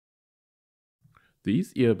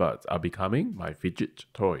These earbuds are becoming my fidget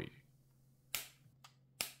toy.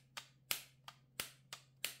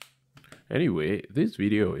 Anyway, this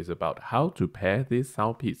video is about how to pair this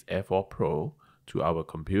Soundpeats Air4 Pro to our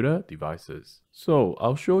computer devices. So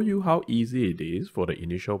I'll show you how easy it is for the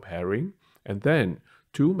initial pairing, and then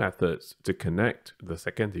two methods to connect the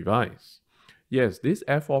second device. Yes, this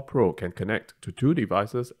Air4 Pro can connect to two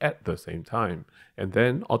devices at the same time, and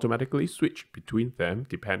then automatically switch between them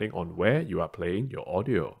depending on where you are playing your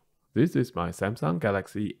audio. This is my Samsung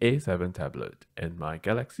Galaxy A7 tablet and my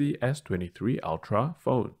Galaxy S23 Ultra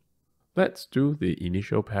phone. Let's do the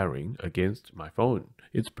initial pairing against my phone.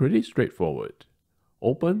 It's pretty straightforward.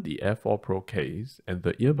 Open the Air4 Pro case and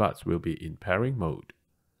the earbuds will be in pairing mode.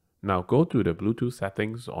 Now go to the Bluetooth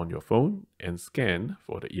settings on your phone and scan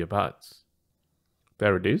for the earbuds.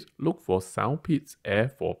 There it is. Look for Soundpeats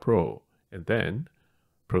Air4 Pro and then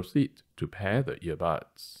proceed to pair the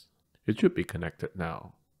earbuds. It should be connected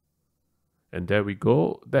now. And there we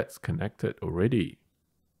go, that's connected already.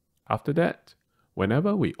 After that,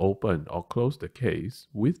 whenever we open or close the case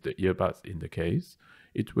with the earbuds in the case,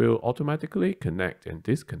 it will automatically connect and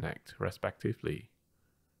disconnect respectively.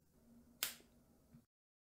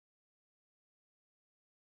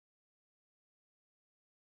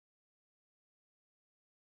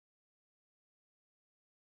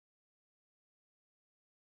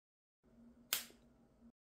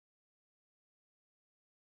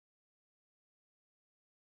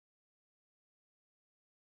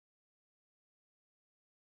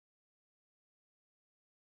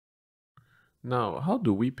 Now, how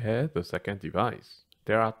do we pair the second device?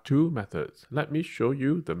 There are two methods. Let me show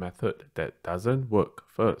you the method that doesn't work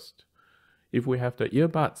first. If we have the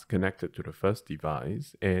earbuds connected to the first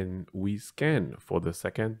device and we scan for the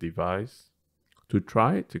second device to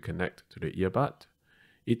try to connect to the earbud,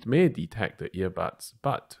 it may detect the earbuds,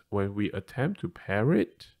 but when we attempt to pair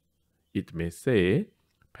it, it may say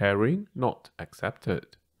pairing not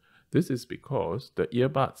accepted. This is because the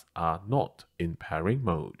earbuds are not in pairing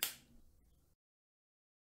mode.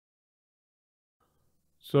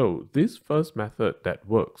 So this first method that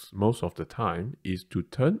works most of the time is to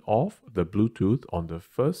turn off the Bluetooth on the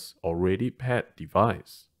first already paired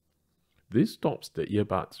device. This stops the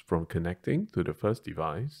earbuds from connecting to the first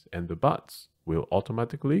device and the buds will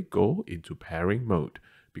automatically go into pairing mode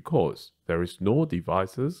because there is no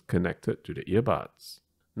devices connected to the earbuds.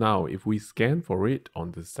 Now if we scan for it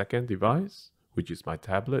on the second device, which is my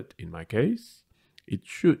tablet in my case, it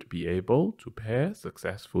should be able to pair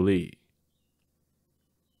successfully.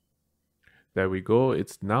 There we go,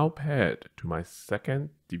 it's now paired to my second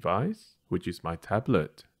device, which is my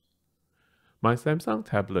tablet. My Samsung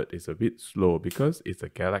tablet is a bit slow because it's a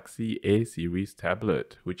Galaxy A series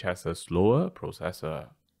tablet, which has a slower processor.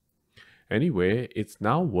 Anyway, it's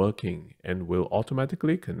now working and will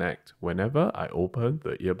automatically connect whenever I open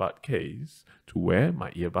the earbud case to wear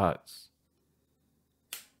my earbuds.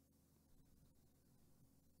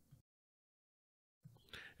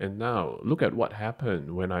 And now, look at what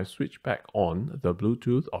happened when I switch back on the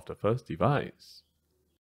Bluetooth of the first device.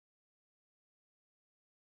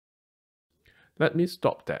 Let me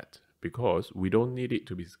stop that, because we don't need it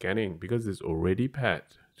to be scanning because it's already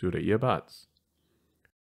paired to the earbuds.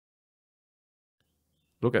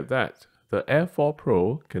 Look at that, the Air4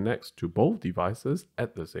 Pro connects to both devices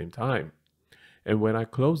at the same time. And when I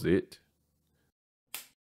close it,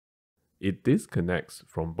 it disconnects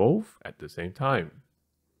from both at the same time.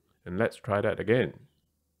 And let's try that again.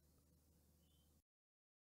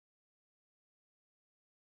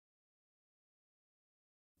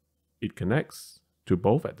 It connects to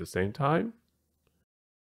both at the same time.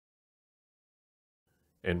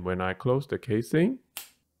 And when I close the casing,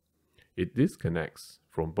 it disconnects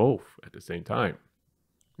from both at the same time.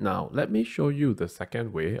 Now, let me show you the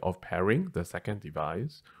second way of pairing the second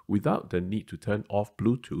device without the need to turn off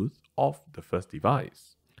Bluetooth of the first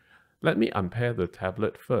device. Let me unpair the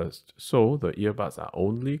tablet first, so the earbuds are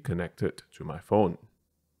only connected to my phone.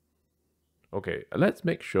 Okay, let's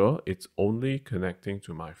make sure it's only connecting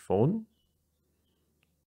to my phone.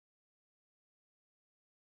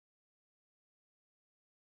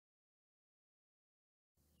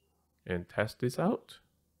 And test this out.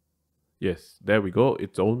 Yes, there we go,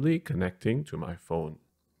 it's only connecting to my phone.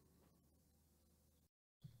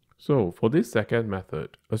 So for this second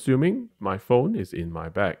method, assuming my phone is in my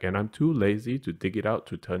bag and I'm too lazy to dig it out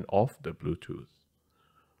to turn off the Bluetooth,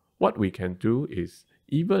 what we can do is,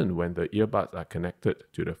 even when the earbuds are connected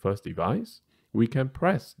to the first device, we can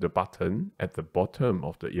press the button at the bottom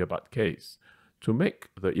of the earbud case to make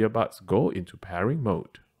the earbuds go into pairing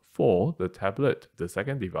mode for the tablet, the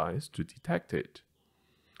second device, to detect it.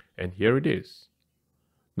 And here it is.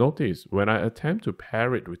 Notice when I attempt to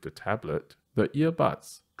pair it with the tablet, the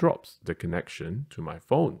earbuds drops the connection to my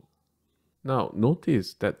phone. Now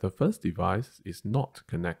notice that the first device is not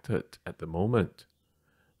connected at the moment,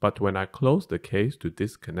 but when I close the case to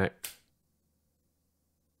disconnect,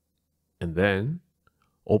 and then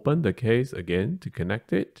open the case again to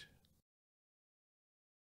connect it,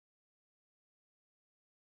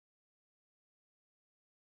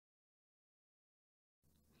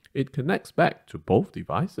 it connects back to both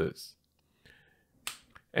devices.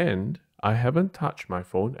 And I haven't touched my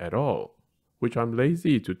phone at all, which I'm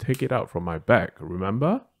lazy to take it out from my bag,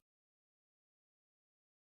 remember?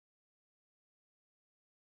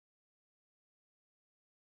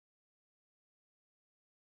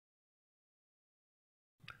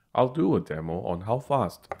 I'll do a demo on how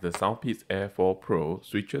fast the Soundpeats Air4 Pro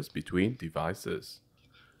switches between devices.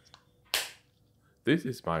 This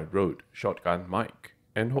is my Rode shotgun mic,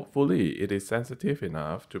 and hopefully it is sensitive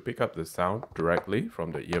enough to pick up the sound directly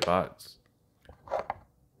from the earbuds.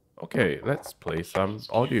 Okay, let's play some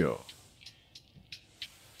audio.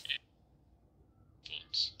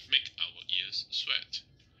 Make our ears sweat.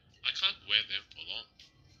 I can't wear them for long.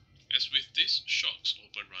 As with this Shox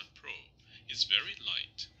Open Run Pro, it's very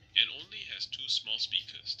light and only has two small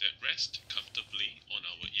speakers that rest comfortably on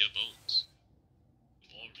our ear bones.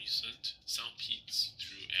 More recent Soundpeats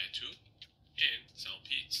through Air2 and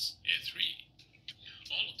Soundpeats Air3.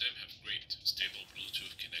 All of them have great stable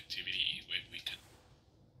Bluetooth connectivity when we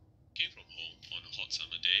came from home on a hot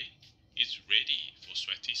summer day. It's ready for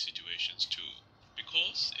sweaty situations too,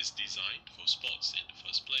 because it's designed for sports in the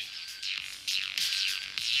first place.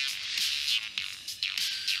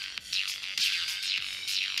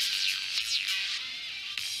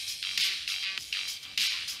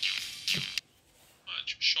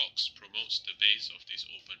 Shox promotes the bass of this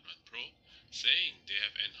Open Run Pro, saying they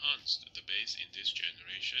have enhanced the bass in this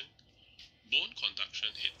generation. Bone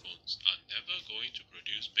conduction headphones are never going to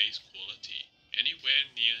produce bass quality anywhere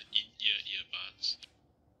near in-ear earbuds.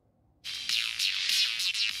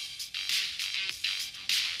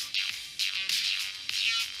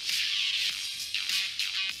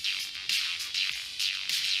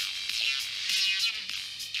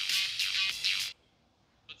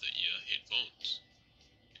 The ear headphones.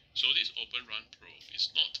 So this Open Run Pro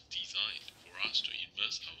is not designed for us to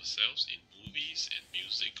immerse ourselves in movies and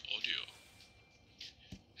music audio.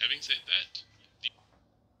 Having said that, the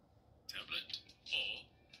tablet or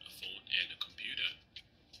a phone and a computer.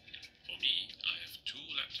 For me, I have two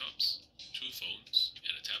laptops, two phones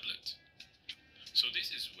and a tablet. So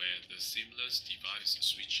this is where the seamless device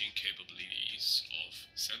switching capabilities of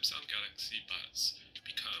Samsung Galaxy Buds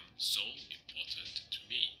become so important to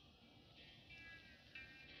me.